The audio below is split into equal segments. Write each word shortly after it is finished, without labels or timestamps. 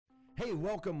Hey,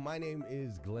 welcome. My name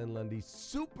is Glenn Lundy.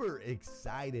 Super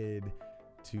excited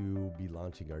to be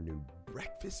launching our new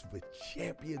Breakfast with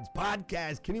Champions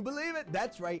podcast. Can you believe it?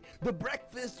 That's right. The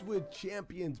Breakfast with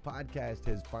Champions podcast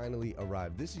has finally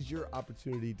arrived. This is your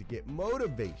opportunity to get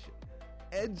motivation,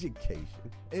 education,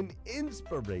 and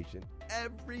inspiration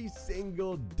every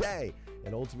single day.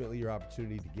 And ultimately, your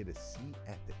opportunity to get a seat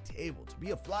at the table, to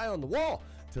be a fly on the wall,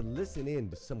 to listen in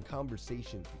to some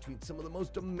conversations between some of the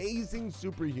most amazing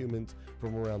superhumans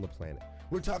from around the planet.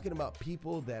 We're talking about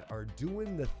people that are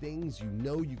doing the things you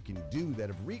know you can do, that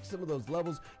have reached some of those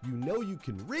levels you know you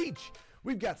can reach.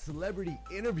 We've got celebrity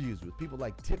interviews with people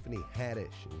like Tiffany Haddish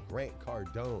and Grant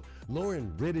Cardone,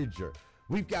 Lauren Rittiger.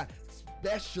 We've got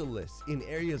specialists in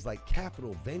areas like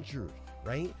capital ventures,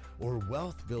 right? Or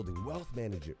wealth building, wealth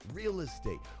management, real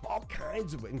estate, all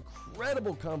kinds of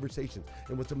incredible conversations.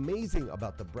 And what's amazing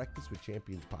about the Breakfast with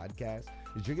Champions podcast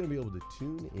is you're going to be able to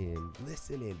tune in,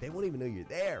 listen in. They won't even know you're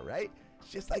there, right? It's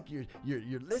just like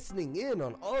you're listening in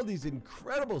on all these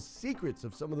incredible secrets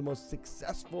of some of the most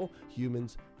successful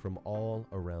humans from all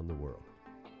around the world.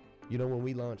 You know, when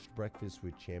we launched Breakfast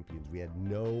with Champions, we had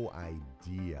no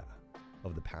idea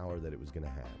of the power that it was going to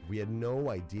have. We had no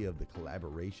idea of the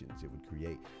collaborations it would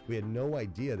create. We had no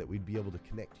idea that we'd be able to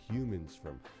connect humans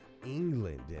from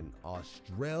England and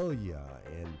Australia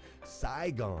and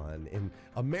Saigon and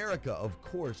America, of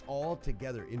course, all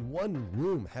together in one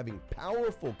room having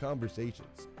powerful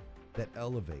conversations that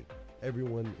elevate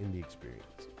everyone in the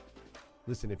experience.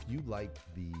 Listen, if you like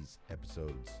these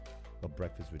episodes of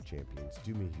Breakfast with Champions,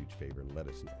 do me a huge favor and let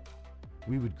us know.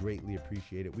 We would greatly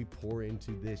appreciate it. We pour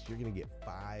into this. You're going to get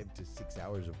 5 to 6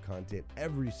 hours of content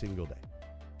every single day,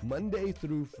 Monday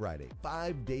through Friday,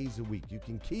 5 days a week. You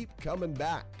can keep coming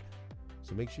back.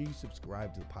 So make sure you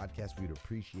subscribe to the podcast. We'd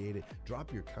appreciate it.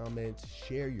 Drop your comments,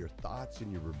 share your thoughts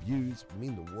and your reviews. It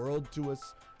mean the world to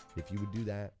us if you would do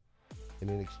that. And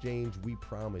in exchange, we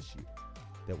promise you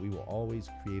that we will always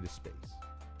create a space,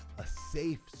 a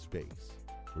safe space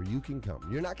where you can come.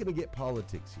 You're not going to get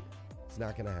politics here. It's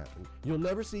not going to happen. You'll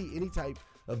never see any type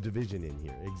of division in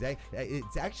here.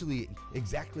 It's actually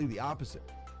exactly the opposite.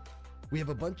 We have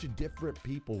a bunch of different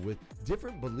people with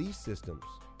different belief systems,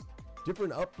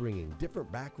 different upbringing, different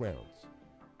backgrounds.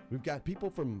 We've got people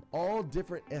from all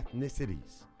different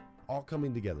ethnicities all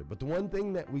coming together. But the one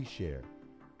thing that we share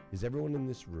is everyone in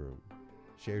this room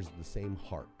shares the same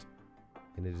heart.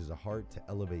 And it is a heart to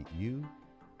elevate you,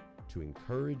 to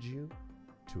encourage you,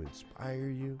 to inspire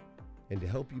you, and to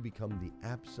help you become the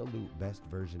absolute best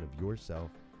version of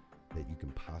yourself that you can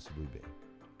possibly be.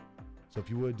 So if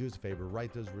you would, do us a favor,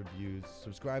 write those reviews,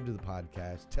 subscribe to the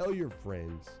podcast, tell your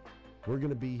friends. We're going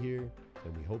to be here,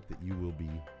 and we hope that you will be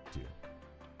too.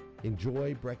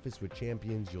 Enjoy Breakfast with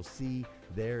Champions. You'll see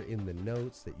there in the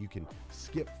notes that you can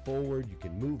skip forward, you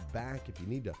can move back. If you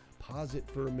need to pause it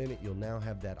for a minute, you'll now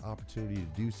have that opportunity to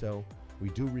do so. We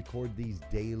do record these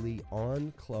daily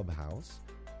on Clubhouse.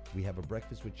 We have a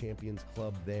Breakfast with Champions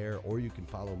club there, or you can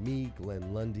follow me,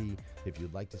 Glenn Lundy, if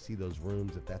you'd like to see those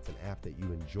rooms. If that's an app that you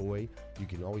enjoy, you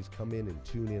can always come in and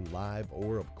tune in live,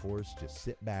 or of course, just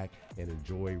sit back and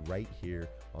enjoy right here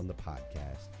on the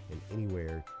podcast and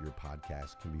anywhere your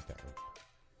podcast can be found.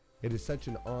 It is such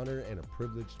an honor and a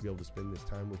privilege to be able to spend this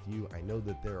time with you. I know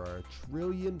that there are a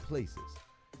trillion places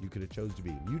you could have chose to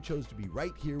be. You chose to be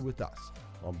right here with us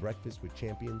on Breakfast with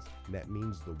Champions, and that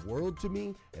means the world to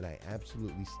me, and I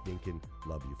absolutely stinking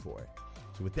love you for it.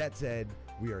 So with that said,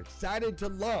 we are excited to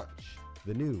launch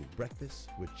the new Breakfast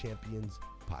with Champions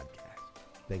podcast.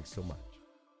 Thanks so much.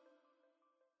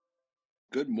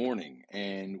 Good morning,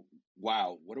 and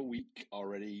wow, what a week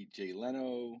already. Jay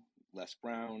Leno, Les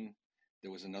Brown.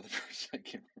 There was another person I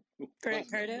can't remember.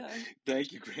 Grant Cardone.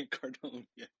 Thank you, Grant Cardone.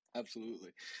 Yeah,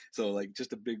 absolutely. So like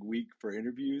just a big week for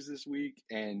interviews this week.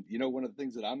 And you know, one of the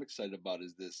things that I'm excited about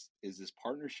is this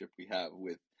partnership we have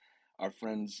with our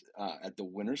friends at the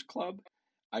Winners Club.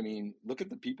 I mean, look at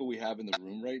the people we have in the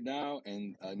room right now.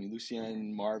 And I mean,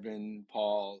 Lucien, Marvin,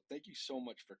 Paul, thank you so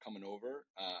much for coming over.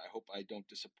 I hope I don't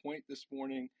disappoint this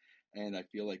morning. And I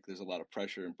feel like there's a lot of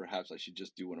pressure, and perhaps I should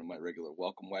just do one of my regular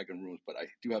welcome wagon rooms, but I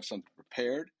do have something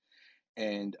prepared.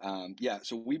 And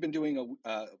so we've been doing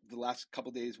the last couple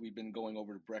of days, we've been going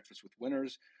over to Breakfast with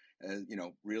Winners,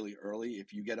 really early.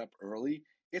 If you get up early,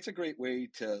 it's a great way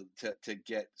to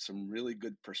get some really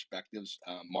good perspectives.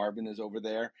 Marvin is over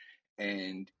there,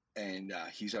 and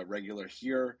he's a regular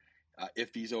here.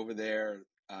 If he's over there,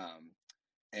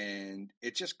 and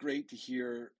it's just great to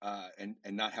hear and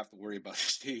not have to worry about the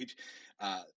stage,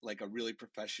 like a really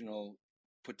professional,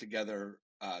 put together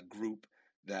group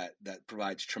that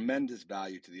provides tremendous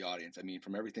value to the audience. I mean,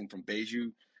 from everything from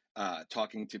Beju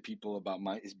talking to people about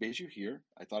is Beju here?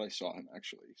 I thought I saw him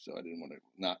actually, so I didn't want to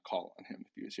not call on him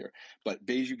if he was here. But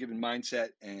Beju giving mindset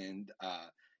and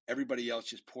everybody else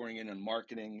just pouring in on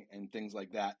marketing and things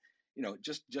like that.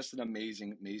 Just an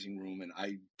amazing room, and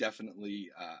I definitely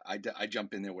I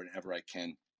jump in there whenever I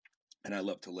can, and I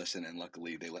love to listen. And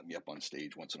luckily, they let me up on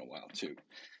stage once in a while too.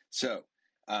 So,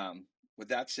 with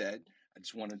that said, I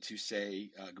just wanted to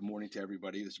say good morning to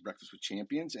everybody. This is Breakfast with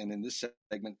Champions, and in this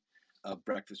segment of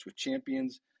Breakfast with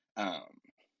Champions,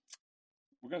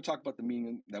 we're going to talk about the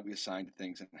meaning that we assign to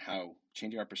things and how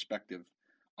changing our perspective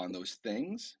on those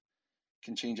things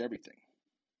can change everything.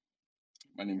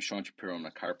 My name is Sean Shapiro. I'm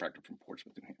a chiropractor from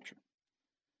Portsmouth, New Hampshire.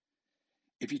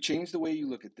 If you change the way you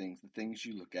look at things, the things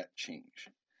you look at change.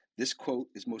 This quote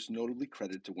is most notably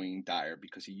credited to Wayne Dyer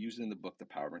because he used it in the book The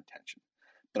Power of Intention.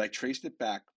 But I traced it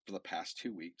back for the past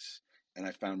 2 weeks, and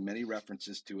I found many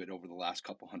references to it over the last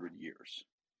couple hundred years.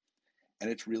 And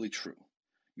it's really true.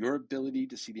 Your ability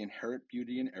to see the inherent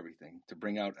beauty in everything, to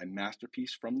bring out a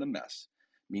masterpiece from the mess,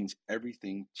 means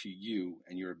everything to you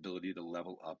and your ability to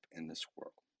level up in this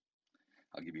world.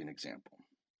 I'll give you an example.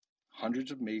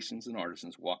 Hundreds of masons and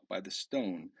artisans walked by the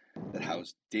stone that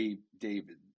housed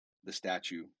David, the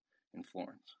statue in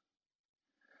Florence.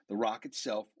 The rock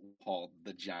itself was called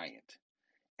the Giant,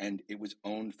 and it was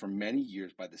owned for many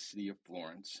years by the city of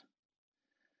Florence.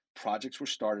 Projects were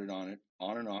started on it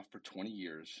on and off for 20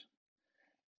 years,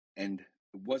 and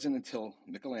it wasn't until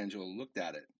Michelangelo looked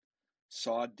at it,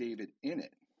 saw David in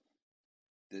it,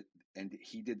 and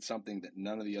he did something that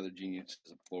none of the other geniuses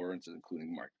of Florence,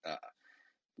 including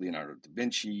Leonardo da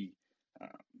Vinci,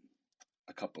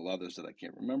 a couple others that I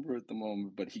can't remember at the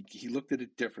moment, but he looked at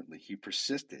it differently. He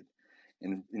persisted.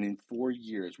 And in 4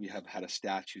 years, we have had a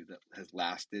statue that has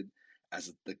lasted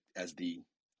as the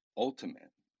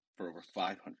ultimate for over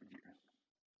 500 years.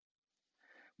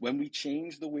 When we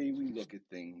change the way we look at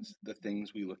things, the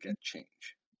things we look at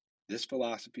change. This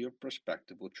philosophy of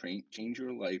perspective will change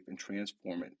your life and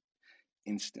transform it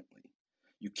instantly.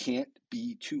 You can't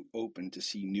be too open to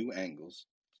see new angles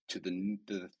to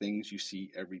the things you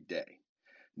see every day.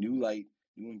 New light,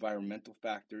 new environmental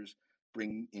factors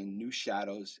bring in new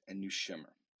shadows and new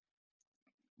shimmer.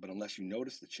 But unless you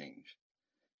notice the change,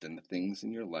 then the things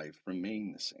in your life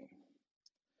remain the same.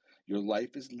 Your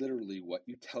life is literally what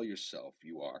you tell yourself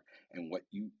you are, and what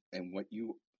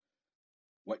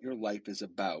your life is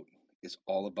about is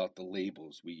all about the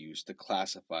labels we use to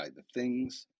classify the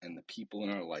things and the people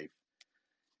in our life.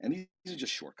 And these are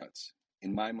just shortcuts.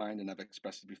 In my mind, and I've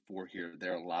expressed it before here,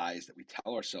 there are lies that we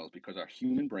tell ourselves because our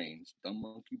human brains, dumb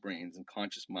monkey brains, and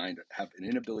conscious mind have an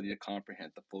inability to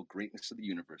comprehend the full greatness of the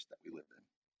universe that we live in.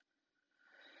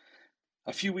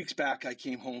 A few weeks back, I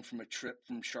came home from a trip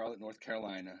from Charlotte, North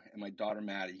Carolina, and my daughter,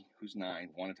 Maddie, who's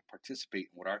 9, wanted to participate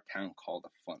in what our town called a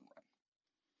fun run.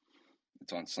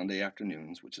 It's on Sunday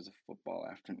afternoons, which is a football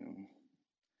afternoon.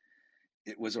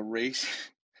 It was a race.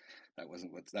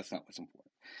 That's not what's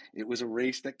important. It was a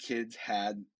race that kids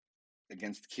had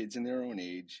against kids in their own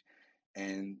age,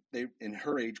 and in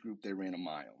her age group, they ran a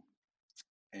mile.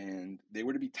 And they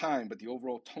were to be timed, but the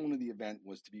overall tone of the event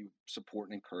was to be support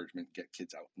and encouragement, get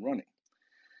kids out and running.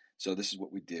 So this is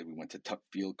what we did. We went to Tuck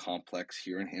Field Complex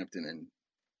here in Hampton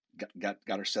and got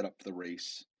her set up for the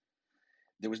race.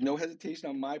 There was no hesitation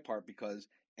on my part because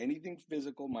anything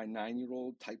physical my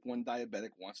 9-year-old type 1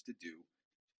 diabetic wants to do,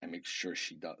 I make sure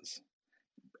she does.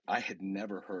 I had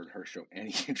never heard her show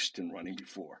any interest in running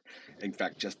before. In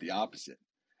fact, just the opposite.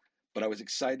 But I was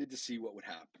excited to see what would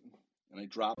happen. And I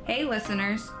dropped. Hey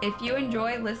listeners, if you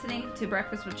enjoy listening to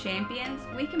Breakfast with Champions,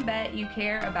 we can bet you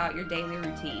care about your daily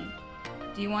routine.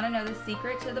 Do you want to know the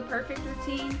secret to the perfect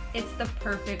routine? It's the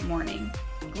perfect morning.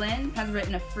 Glenn has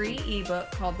written a free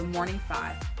ebook called The Morning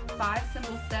 5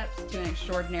 Simple Steps to an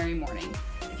Extraordinary Morning.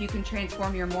 If you can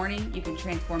transform your morning, you can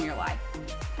transform your life.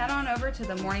 Head on over to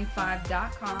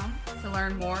themorning5.com to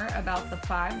learn more about the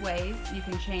 5 ways you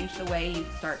can change the way you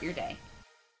start your day.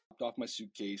 Off my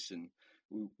suitcase and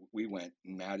we went.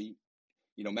 And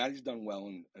Maddie's done well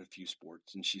in a few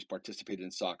sports, and she's participated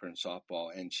in soccer and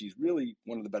softball, and she's really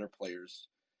one of the better players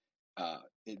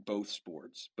in both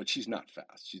sports, but she's not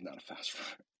fast. She's not a fast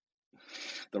runner.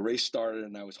 The race started,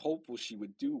 and I was hopeful she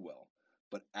would do well,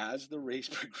 but as the race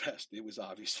progressed, it was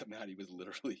obvious that Maddie was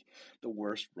literally the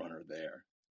worst runner there.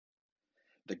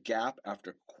 The gap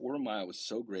after a quarter mile was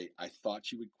so great, I thought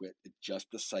she would quit at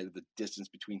just the sight of the distance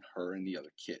between her and the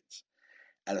other kids.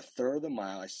 At a third of the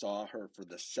mile, I saw her for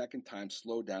the second time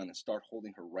slow down and start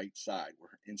holding her right side where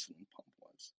her insulin pump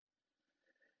was.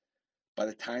 By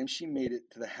the time she made it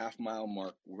to the half-mile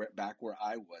mark, back where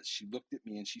I was, she looked at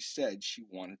me and she said she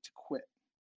wanted to quit.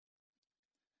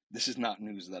 This is not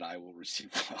news that I will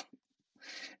receive well.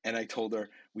 And I told her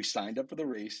we signed up for the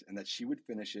race and that she would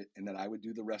finish it and that I would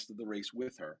do the rest of the race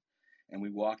with her. And we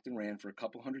walked and ran for a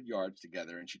couple hundred yards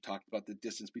together. And she talked about the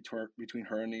distance between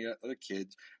her and the other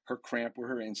kids, her cramp with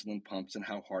her insulin pumps, and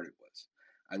how hard it was.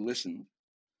 I listened.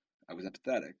 I was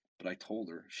empathetic, but I told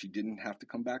her she didn't have to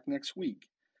come back next week,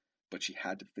 but she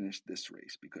had to finish this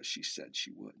race because she said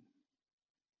she would.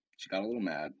 She got a little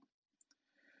mad.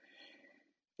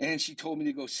 And she told me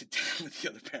to go sit down with the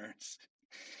other parents.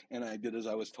 And I did as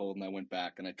I was told, and I went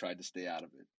back and I tried to stay out of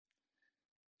it.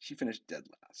 She finished dead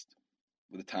last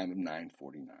with a time of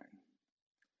 9:49.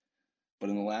 But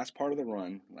in the last part of the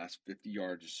run, last 50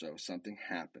 yards or so, something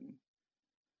happened.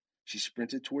 She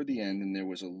sprinted toward the end, and there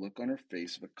was a look on her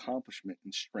face of accomplishment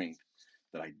and strength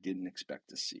that I didn't expect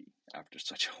to see after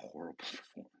such a horrible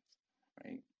performance,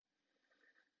 right?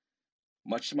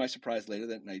 Much to my surprise, later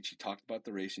that night, she talked about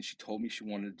the race, and she told me she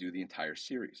wanted to do the entire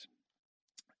series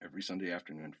every Sunday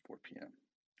afternoon at 4 p.m.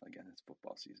 Again, it's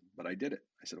football season. But I did it.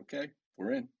 I said, okay,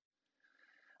 we're in.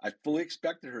 I fully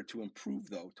expected her to improve,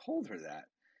 though, told her that.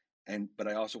 But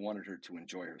I also wanted her to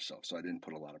enjoy herself, so I didn't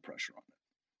put a lot of pressure on it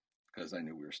because I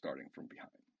knew we were starting from behind.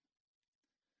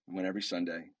 We went every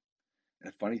Sunday, and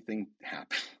a funny thing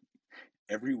happened.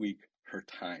 Every week, her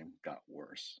time got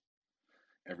worse.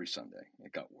 Every Sunday,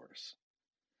 it got worse.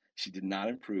 She did not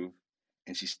improve,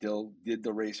 and she still did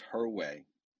the race her way.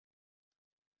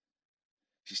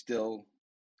 She still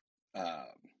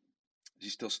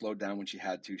slowed down when she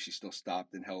had to. She still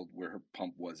stopped and held where her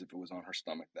pump was if it was on her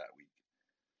stomach that week.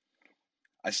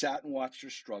 I sat and watched her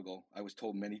struggle. I was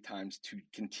told many times to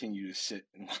continue to sit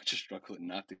and watch her struggle and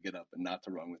not to get up and not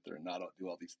to run with her and not do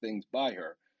all these things by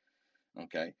her.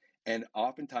 Okay. And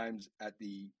oftentimes at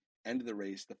the end of the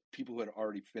race, the people who had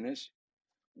already finished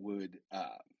would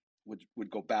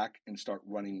go back and start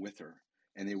running with her.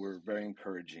 And they were very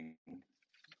encouraging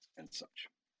and such.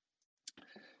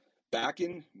 Back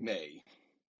in May,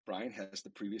 Brian Hess, the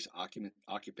previous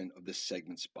occupant of this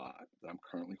segment spot that I'm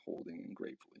currently holding and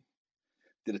gratefully,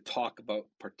 did a talk about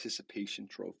participation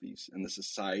trophies and the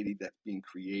society that's being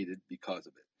created because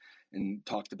of it, and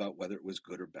talked about whether it was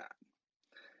good or bad.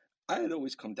 I had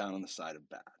always come down on the side of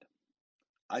bad.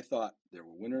 I thought there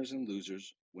were winners and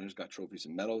losers. Winners got trophies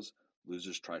and medals.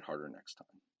 Losers tried harder next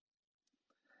time.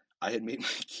 I had made my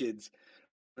kids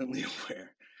permanently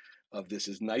aware of this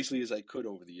as nicely as I could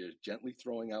over the years, gently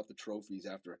throwing out the trophies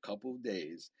after a couple of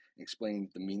days, and explaining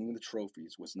that the meaning of the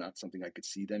trophies was not something I could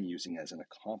see them using as an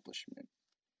accomplishment.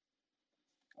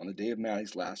 On the day of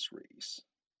Maddie's last race,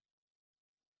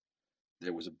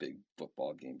 there was a big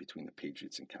football game between the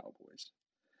Patriots and Cowboys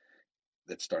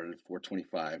that started at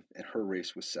 4:25, and her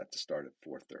race was set to start at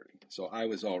 4:30. So I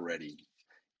was already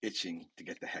itching to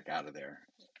get the heck out of there,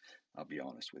 I'll be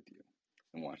honest with you,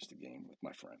 and watch the game with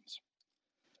my friends.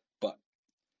 But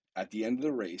at the end of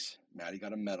the race, Maddie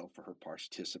got a medal for her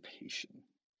participation.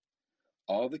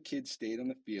 All the kids stayed on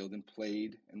the field and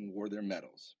played and wore their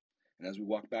medals. And as we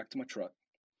walked back to my truck,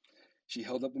 she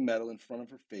held up the medal in front of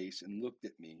her face and looked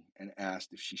at me and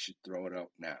asked if she should throw it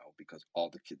out now because all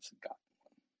the kids had gotten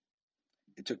one.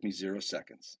 It took me 0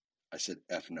 seconds. I said,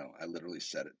 F no. I literally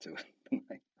said it to her.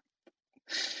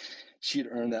 She had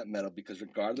earned that medal because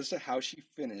regardless of how she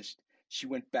finished, she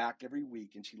went back every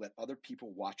week and she let other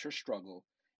people watch her struggle,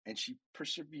 and she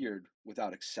persevered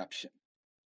without exception.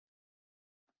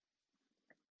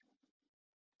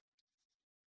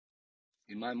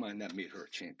 In my mind, that made her a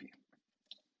champion.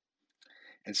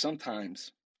 And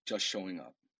sometimes just showing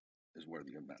up is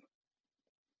worthy of medal.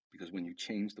 Because when you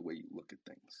change the way you look at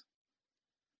things,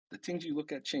 the things you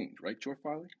look at change, right, George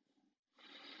Farley?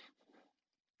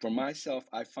 For myself,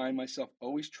 I find myself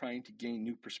always trying to gain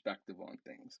new perspective on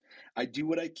things. I do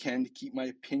what I can to keep my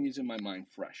opinions in my mind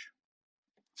fresh.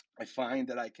 I find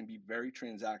that I can be very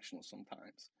transactional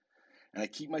sometimes. And I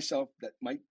keep myself that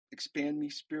might expand me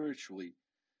spiritually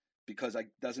because it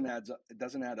doesn't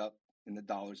add up in the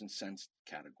dollars and cents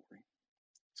category.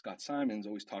 Scott Simons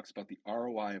always talks about the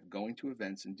ROI of going to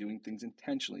events and doing things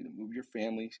intentionally to move your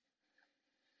family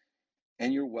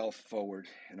and your wealth forward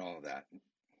and all of that.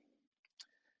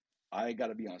 I got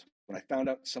to be honest, when I found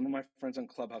out some of my friends on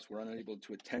Clubhouse were unable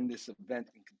to attend this event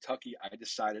in Kentucky, I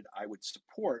decided I would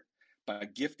support by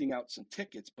gifting out some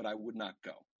tickets, but I would not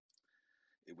go.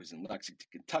 It was in Lexington,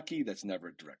 Kentucky. That's never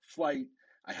a direct flight.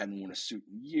 I hadn't worn a suit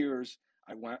in years.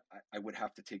 I would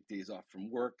have to take days off from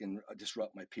work and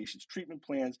disrupt my patients' treatment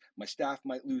plans. My staff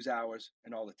might lose hours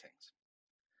and all the things.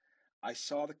 I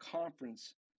saw the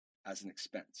conference as an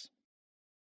expense.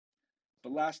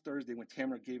 But last Thursday, when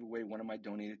Tamara gave away one of my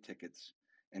donated tickets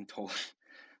and told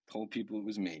people it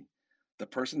was me, the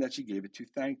person that she gave it to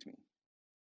thanked me.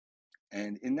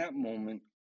 And in that moment,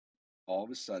 all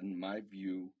of a sudden, my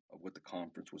view of what the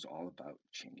conference was all about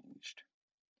changed.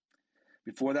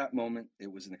 Before that moment,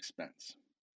 it was an expense,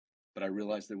 but I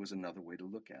realized there was another way to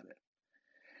look at it.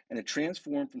 And it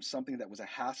transformed from something that was a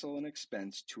hassle and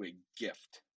expense to a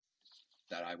gift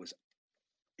that I was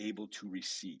able to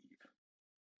receive.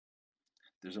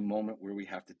 There's a moment where we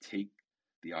have to take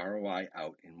the ROI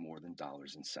out in more than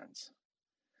dollars and cents.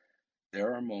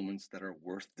 There are moments that are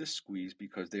worth the squeeze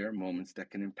because they are moments that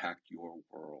can impact your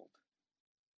world.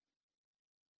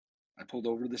 I pulled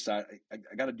over to the side.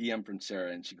 I got a DM from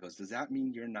Sarah, and she goes, "Does that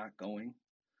mean you're not going?"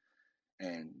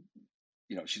 And,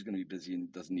 she's going to be busy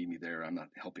and doesn't need me there. I'm not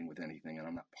helping with anything, and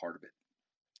I'm not part of it.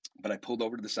 But I pulled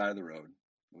over to the side of the road.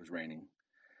 It was raining.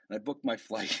 And I booked my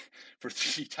flight for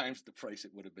 3 times the price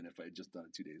it would have been if I had just done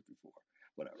it 2 days before.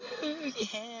 Whatever.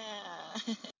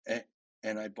 Yeah.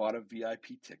 And I bought a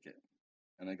VIP ticket.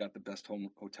 And I got the best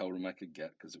hotel room I could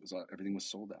get because everything was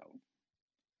sold out.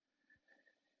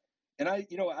 And I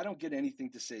don't get anything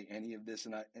to say any of this,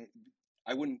 and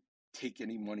I wouldn't take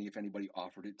any money if anybody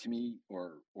offered it to me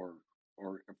or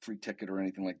a free ticket or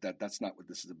anything like that. That's not what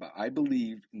this is about. I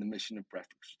believe in the mission of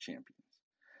Breakfast with Champions.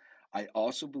 I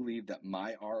also believe that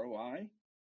my ROI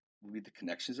will be the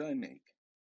connections that I make,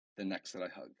 the necks that I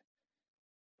hug,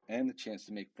 and the chance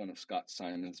to make fun of Scott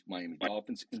Simon's Miami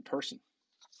Dolphins in person.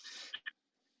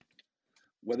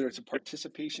 Whether it's a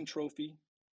participation trophy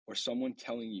or someone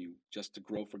telling you just to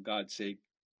grow for God's sake,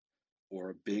 or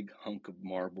a big hunk of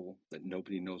marble that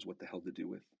nobody knows what the hell to do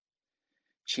with.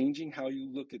 Changing how you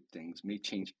look at things may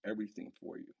change everything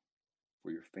for you,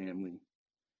 for your family,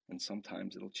 and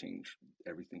sometimes it'll change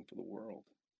everything for the world.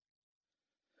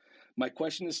 My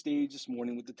question to stage this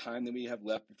morning with the time that we have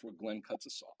left before Glenn cuts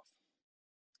us off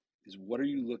is, what are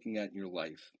you looking at in your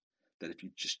life that if you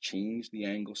just change the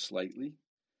angle slightly,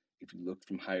 if you look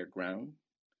from higher ground,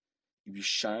 if you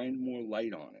shine more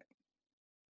light on it,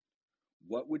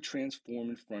 what would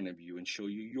transform in front of you and show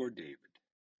you your David,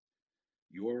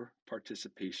 your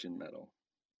participation medal,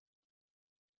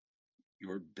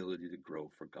 your ability to grow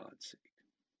for God's sake?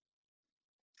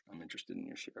 I'm interested in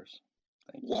your shares.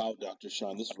 Thank you. Wow, Dr.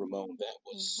 Sean, this is Ramon. That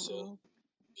was so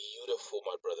beautiful,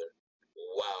 my brother.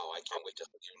 Wow, I can't wait to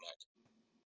hug your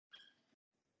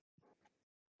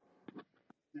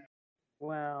neck.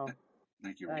 Wow.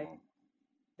 Thank you, Ramon.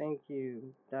 Thank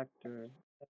you, Dr.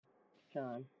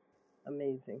 Sean.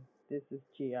 Amazing. This is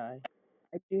GI. I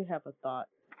do have a thought.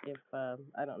 If I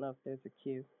don't know if there's a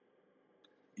cue.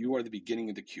 You are the beginning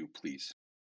of the queue, please.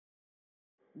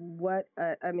 What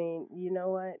I mean, you know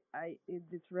what?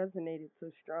 It's resonated so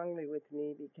strongly with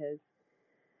me because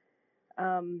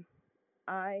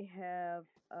I have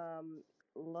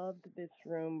loved this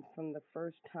room from the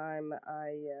first time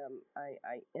I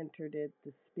entered it.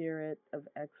 The spirit of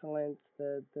excellence,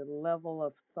 the level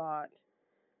of thought,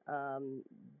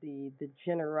 the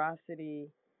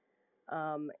generosity,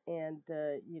 and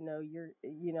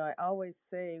I always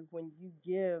say when you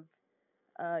give,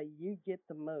 you get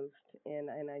the most, and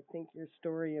I think your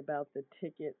story about the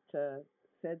ticket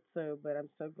said so. But I'm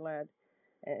so glad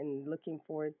and looking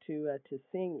forward to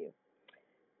seeing you.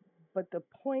 But the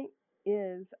point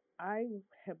is, I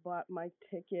have bought my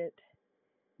ticket,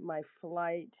 my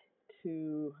flight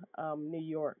to New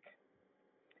York.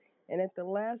 And at the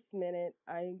last minute,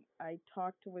 I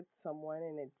talked with someone,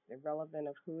 and it's irrelevant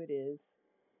of who it is,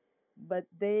 but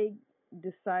they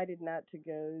decided not to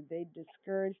go. They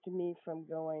discouraged me from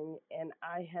going, and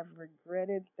I have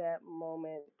regretted that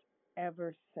moment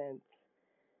ever since.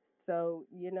 So,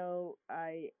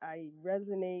 I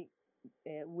resonate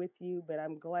with you, but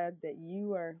I'm glad that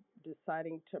you are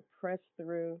deciding to press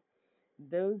through.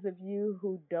 Those of you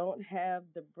who don't have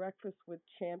the Breakfast with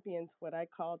Champions, what I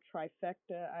call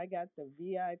trifecta, I got the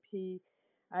VIP,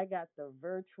 I got the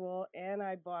virtual, and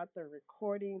I bought the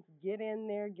recordings. Get in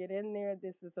there, get in there.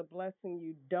 This is a blessing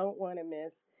you don't want to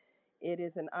miss. It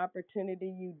is an opportunity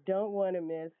you don't want to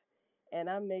miss. And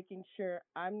I'm making sure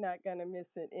I'm not going to miss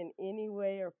it in any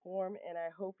way or form. And I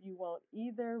hope you won't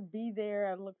either. Be there.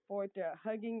 I look forward to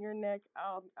hugging your neck.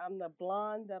 I'm the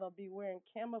blonde that'll be wearing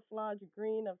camouflage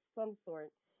green of some sort.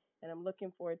 And I'm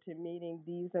looking forward to meeting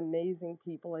these amazing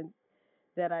people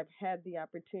that I've had the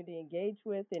opportunity to engage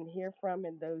with and hear from,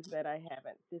 and those that I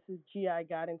haven't. This is GI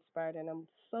God Inspired, and I'm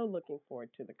so looking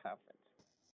forward to the conference.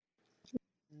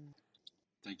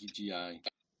 Thank you, GI.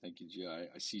 Thank you, GI.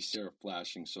 I see Sarah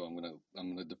flashing, so I'm gonna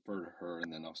defer to her,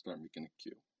 and then I'll start making a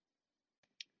queue.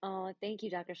 Oh, thank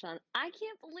you, Dr. Sean. I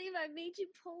can't believe I made you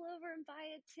pull over and buy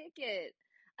a ticket.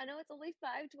 I know it's only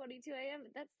 5:22 a.m.,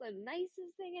 but that's the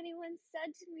nicest thing anyone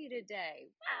said to me today.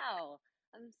 Wow.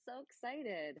 I'm so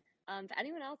excited. If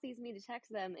anyone else needs me to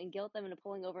text them and guilt them into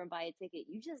pulling over and buy a ticket,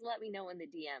 you just let me know in the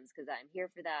DMs because I'm here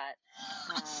for that.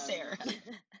 Sarah.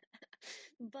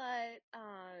 But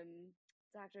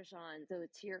Dr. Sean, so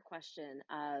to your question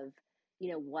of,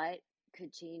 what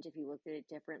could change if you looked at it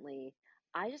differently,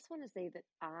 I just want to say that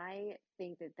I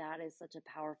think that that is such a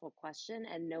powerful question,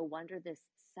 and no wonder this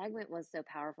segment was so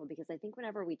powerful because I think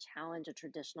whenever we challenge a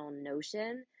traditional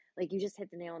notion, like you just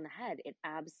hit the nail on the head, it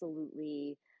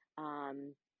absolutely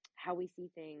how we see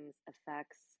things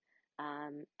affects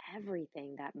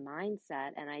everything, that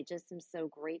mindset. And I just am so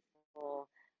grateful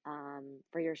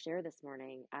for your share this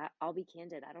morning. I'll be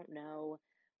candid. I don't know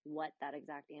what that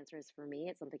exact answer is for me.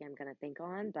 It's something I'm going to think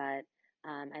on, but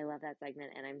I love that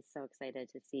segment, and I'm so excited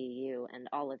to see you and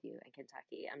all of you in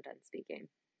Kentucky. I'm done speaking.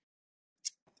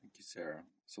 Thank you, Sarah.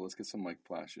 So let's get some mic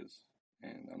flashes,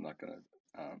 and I'm not gonna.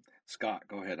 Scott,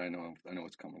 go ahead. I know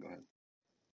what's coming. Go ahead.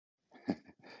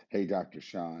 Hey, Dr.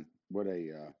 Sean, what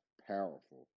a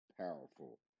powerful,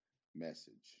 powerful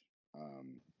message.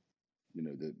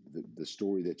 The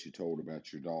story that you told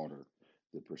about your daughter,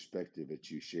 the perspective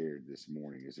that you shared this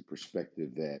morning is a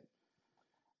perspective that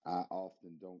I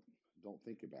often don't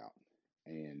think about.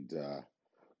 And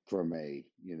from a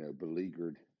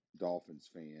beleaguered Dolphins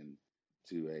fan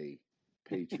to a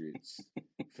Patriots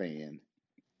fan,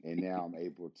 and now I'm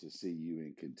able to see you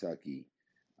in Kentucky.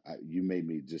 You made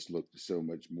me just look so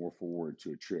much more forward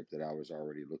to a trip that I was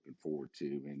already looking forward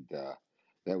to, and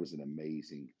that was an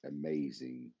amazing,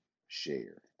 amazing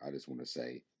share. I just want to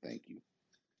say thank you.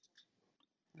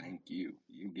 Thank you.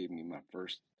 You gave me my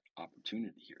first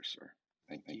opportunity here, sir.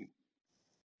 Thank you.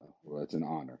 Well, it's an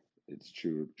honor. It's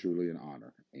truly an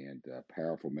honor, and a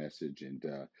powerful message. And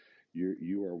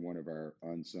you are one of our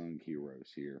unsung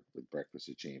heroes here with Breakfast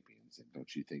of Champions. And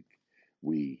don't you think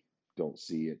we don't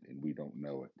see it and we don't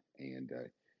know it? And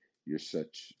you're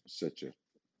such a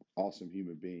awesome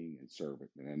human being and servant.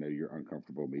 And I know you're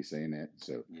uncomfortable with me saying that,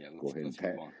 so yeah, go ahead and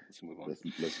pat. Let's move on.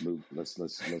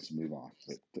 Let's move on.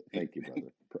 But thank you,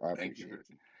 brother. I appreciate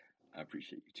you. I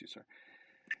appreciate you too, sir.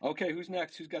 Okay, who's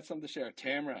next? Who's got something to share?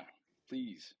 Tamara,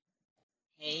 please.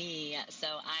 Hey, so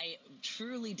I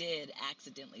truly did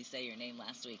accidentally say your name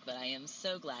last week, but I am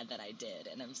so glad that I did.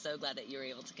 And I'm so glad that you were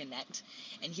able to connect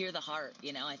and hear the heart.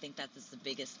 I think that's the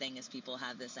biggest thing is people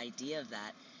have this idea of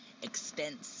that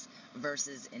expense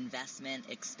versus investment,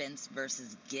 expense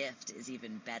versus gift is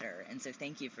even better. And so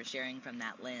thank you for sharing from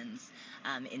that lens.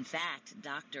 In fact,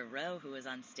 Dr. Rowe, who is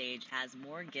on stage, has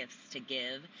more gifts to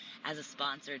give as a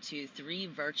sponsor to 3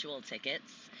 virtual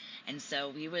tickets. And so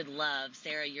we would love,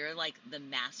 Sarah, you're like the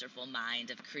masterful mind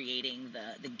of creating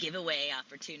the giveaway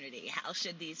opportunity. How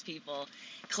should these people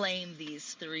claim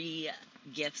these 3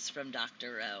 gifts from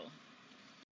Dr. Rowe?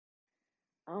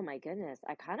 Oh my goodness.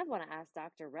 I kind of want to ask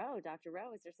Dr. Rowe. Dr.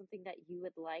 Rowe, is there something that you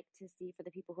would like to see for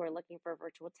the people who are looking for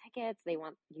virtual tickets? Do you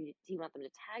want them to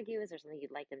tag you? Is there something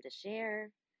you'd like them to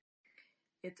share?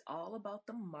 It's all about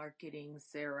the marketing,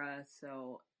 Sarah.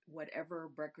 So whatever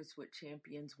Breakfast with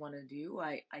Champions want to do,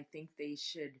 I think they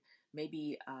should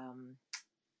maybe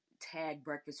tag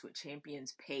Breakfast with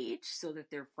Champions page so that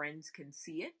their friends can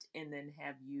see it, and then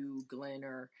have you, Glenn,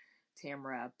 or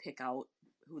Tamara pick out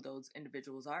who those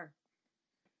individuals are.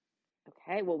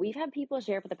 Okay, well, we've had people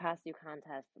share for the past 2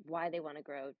 contests why they want to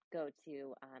go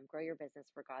to Grow Your Business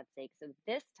for God's sake. So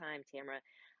this time, Tamara,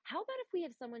 how about if we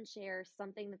have someone share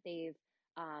something that they've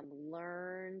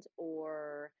learned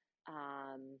or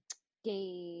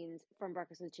gained from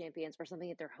Breakfast with Champions, or something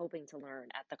that they're hoping to learn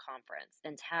at the conference,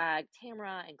 and tag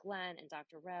Tamara and Glenn and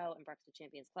Dr. Rowe and Breakfast with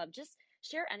Champions Club. Just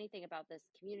share anything about this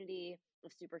community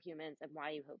of superhumans and why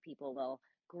you hope people will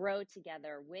grow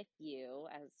together with you,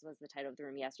 as was the title of the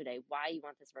room yesterday, why you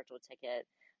want this virtual ticket,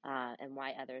 and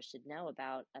why others should know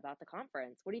about the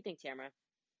conference. What do you think, Tamara?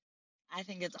 I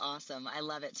think it's awesome. I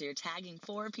love it. So you're tagging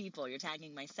 4 people. You're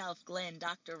tagging myself, Glenn,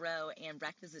 Dr. Rowe, and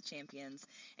Breakfast with Champions,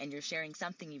 and you're sharing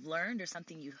something you've learned or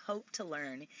something you hope to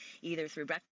learn either through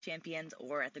Breakfast with Champions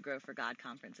or at the Grow for God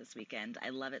conference this weekend. I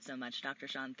love it so much. Dr.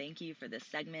 Sean, thank you for this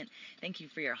segment. Thank you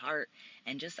for your heart.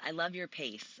 And just, I love your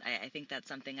pace. I think that's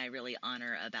something I really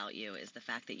honor about you, is the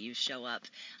fact that you show up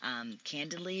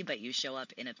candidly, but you show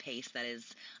up in a pace that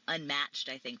is unmatched,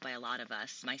 I think, by a lot of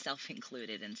us, myself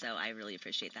included. And so I really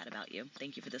appreciate that about you.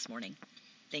 Thank you for this morning.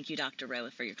 Thank you, Dr. Rowe,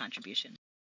 for your contribution.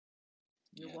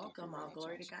 You're welcome. All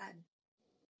glory to God.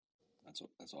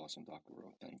 That's awesome, Dr.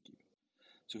 Rowe. Thank you.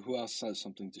 So who else has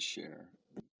something to share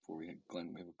before we have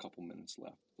Glenn? We have a couple minutes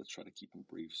left. Let's try to keep them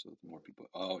brief so that more people.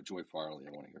 Oh, Joy Farley,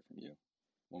 I want to hear from you.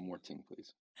 One more thing,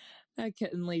 please. I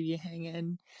couldn't leave you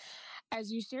hanging. As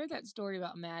you shared that story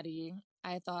about Maddie,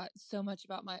 I thought so much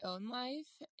about my own life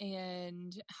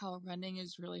and how running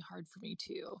is really hard for me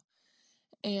too.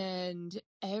 And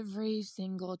every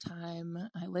single time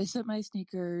I lace up my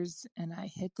sneakers and I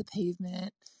hit the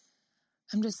pavement,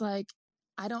 I'm just like,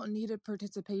 I don't need a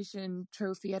participation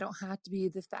trophy. I don't have to be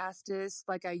the fastest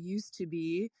like I used to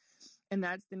be. And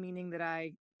that's the meaning that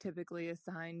I typically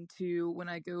assign to when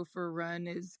I go for a run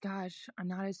is, gosh, I'm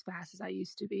not as fast as I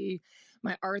used to be.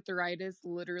 My arthritis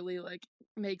literally like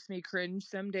makes me cringe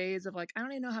some days of like, I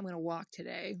don't even know how I'm going to walk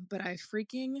today, but I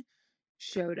freaking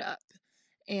showed up.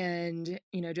 And,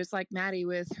 just like Maddie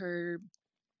with her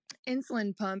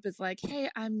insulin pump is like, hey,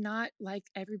 I'm not like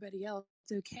everybody else.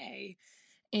 It's okay.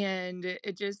 And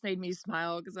it just made me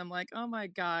smile because I'm like, oh my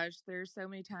gosh, there's so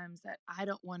many times that I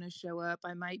don't want to show up.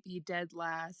 I might be dead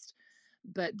last,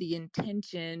 but the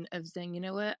intention of saying, you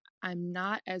know what, I'm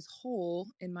not as whole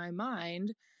in my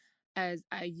mind as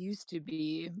I used to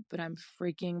be, but I'm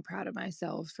freaking proud of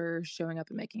myself for showing up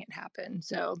and making it happen.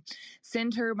 So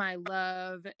send her my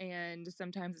love. And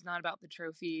sometimes it's not about the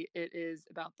trophy, it is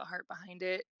about the heart behind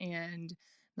it. And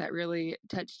that really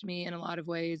touched me in a lot of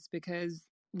ways because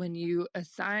when you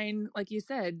assign, like you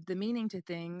said, the meaning to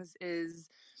things is,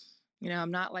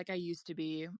 I'm not like I used to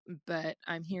be, but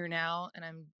I'm here now and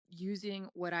I'm using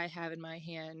what I have in my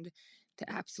hand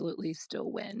to absolutely still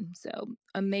win. So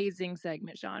amazing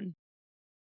segment, Sean.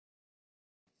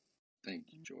 Thank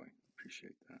you, Joy.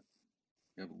 Appreciate that.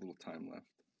 We have a little time left.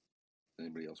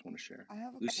 Anybody else want to share? I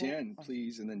have a Lucienne, couple.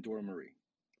 please, and then Dora Marie.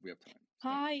 We have time.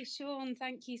 Hi, Sean.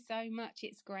 Thank you so much.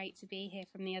 It's great to be here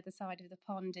from the other side of the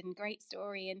pond and great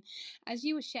story. And as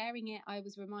you were sharing it, I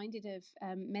was reminded of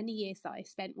many years that I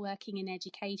spent working in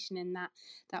education and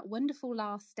that wonderful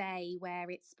last day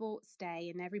where it's sports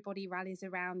day and everybody rallies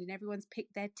around and everyone's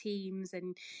picked their teams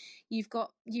and you've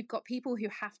got people who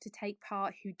have to take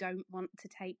part who don't want to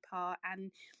take part.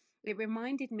 And it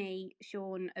reminded me,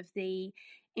 Sean, of the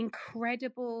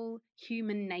incredible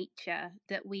human nature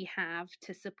that we have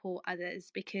to support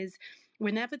others, because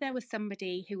whenever there was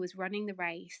somebody who was running the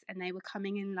race and they were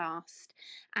coming in last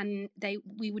and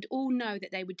we would all know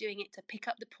that they were doing it to pick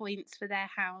up the points for their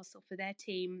house or for their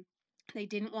team, they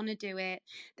didn't want to do it,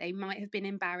 they might have been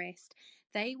embarrassed,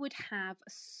 they would have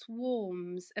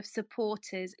swarms of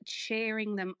supporters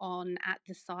cheering them on at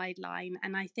the sideline.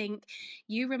 And I think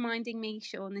you reminding me,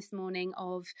 Sean, this morning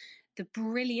of the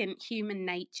brilliant human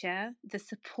nature, the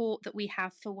support that we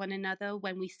have for one another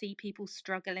when we see people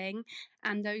struggling,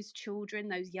 and those children,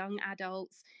 those young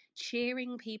adults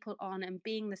cheering people on and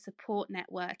being the support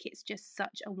network. It's just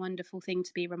such a wonderful thing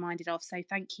to be reminded of. So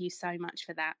thank you so much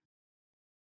for that.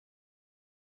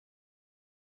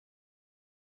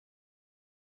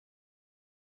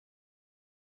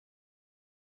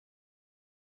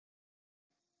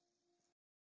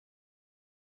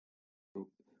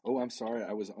 Oh, I'm sorry.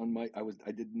 I was on mic.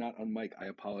 I did not unmic. I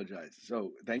apologize.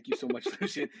 So thank you so much,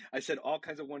 Lucian. I said all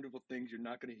kinds of wonderful things you're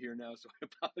not going to hear now, so I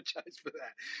apologize for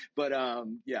that. But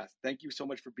yes, thank you so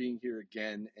much for being here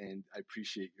again, and I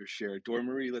appreciate your share. Dora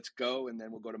Marie, let's go, and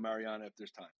then we'll go to Mariana if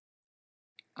there's time.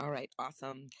 All right,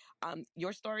 awesome.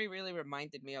 Your story really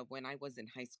reminded me of when I was in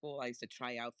high school. I used to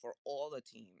try out for all the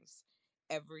teams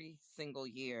every single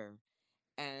year.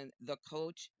 And the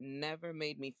coach never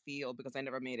made me feel, because I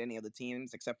never made any of the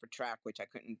teams except for track, which I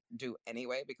couldn't do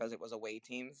anyway because it was away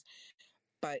teams.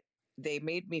 But they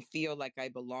made me feel like I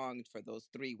belonged for those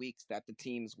 3 weeks that the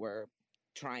teams were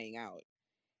trying out.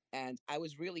 And I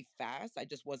was really fast. I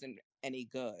just wasn't any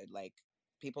good. Like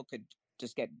people could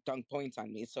just get dunk points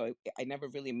on me. So I never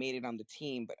really made it on the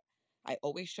team, but I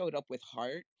always showed up with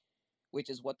heart, which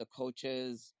is what the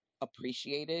coaches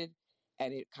appreciated.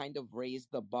 And it kind of raised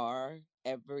the bar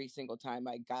every single time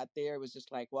I got there. It was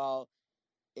just like, well,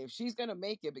 if she's going to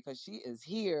make it because she is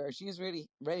here, she's really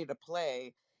ready to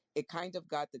play. It kind of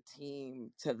got the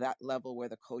team to that level where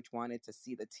the coach wanted to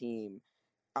see the team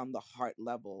on the heart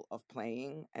level of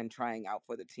playing and trying out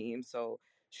for the team. So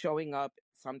showing up,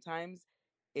 sometimes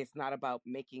it's not about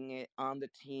making it on the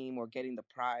team or getting the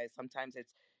prize. Sometimes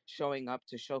it's showing up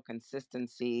to show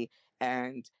consistency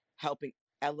and helping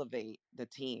elevate the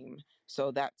team. So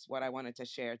that's what I wanted to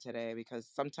share today, because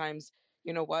sometimes,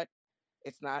 you know what?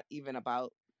 It's not even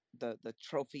about the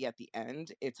trophy at the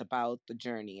end. It's about the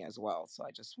journey as well. So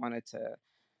I just wanted to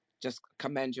just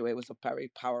commend you. It was a very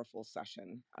powerful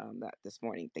session that this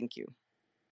morning. Thank you.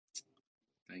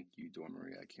 Thank you, Dora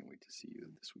Marie. I can't wait to see you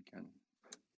this weekend.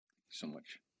 Thank you so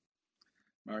much.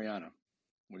 Mariana,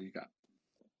 what do you got?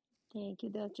 Thank you,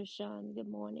 Dr. Sean. Good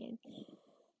morning.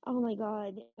 Oh my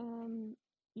God.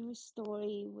 Your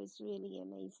story was really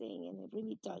amazing and it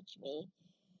really touched me.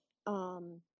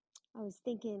 I was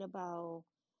thinking about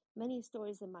many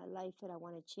stories in my life that I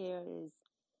want to share. Is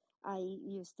I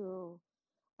used to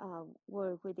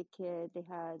work with a kid that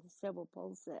had cerebral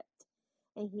palsy,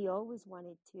 and he always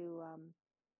wanted to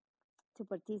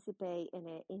participate in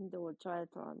an indoor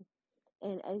triathlon.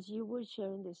 And as you were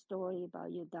sharing the story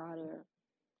about your daughter,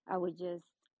 I was just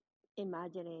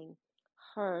imagining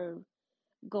her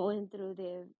going through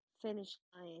the finish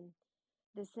line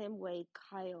the same way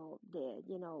Kyle did,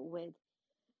 with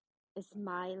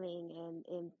smiling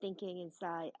and thinking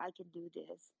inside, I can do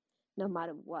this no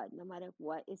matter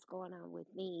what is going on with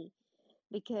me.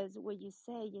 Because what you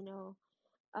say,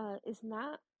 it's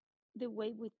not the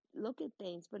way we look at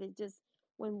things, but it's just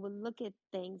when we look at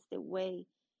things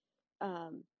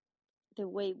um, the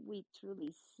way we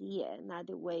truly see it, not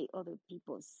the way other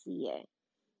people see it.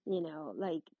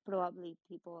 Like probably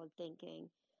people are thinking,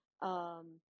 oh,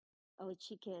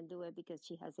 she can't do it because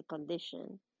she has a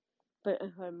condition. But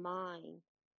in her mind,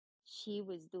 she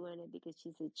was doing it because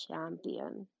she's a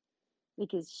champion,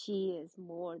 because she is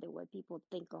more than what people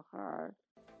think of her.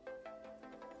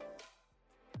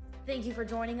 Thank you for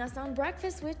joining us on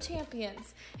Breakfast with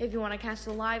Champions. If you want to catch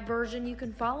the live version, you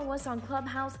can follow us on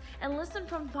Clubhouse and listen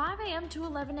from 5 a.m. to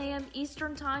 11 a.m.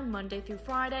 Eastern Time, Monday through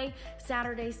Friday,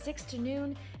 Saturdays 6 to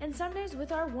noon, and Sundays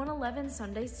with our 1:11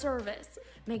 Sunday service.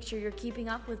 Make sure you're keeping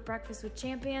up with Breakfast with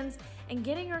Champions and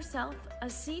getting yourself a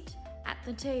seat at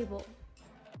the table.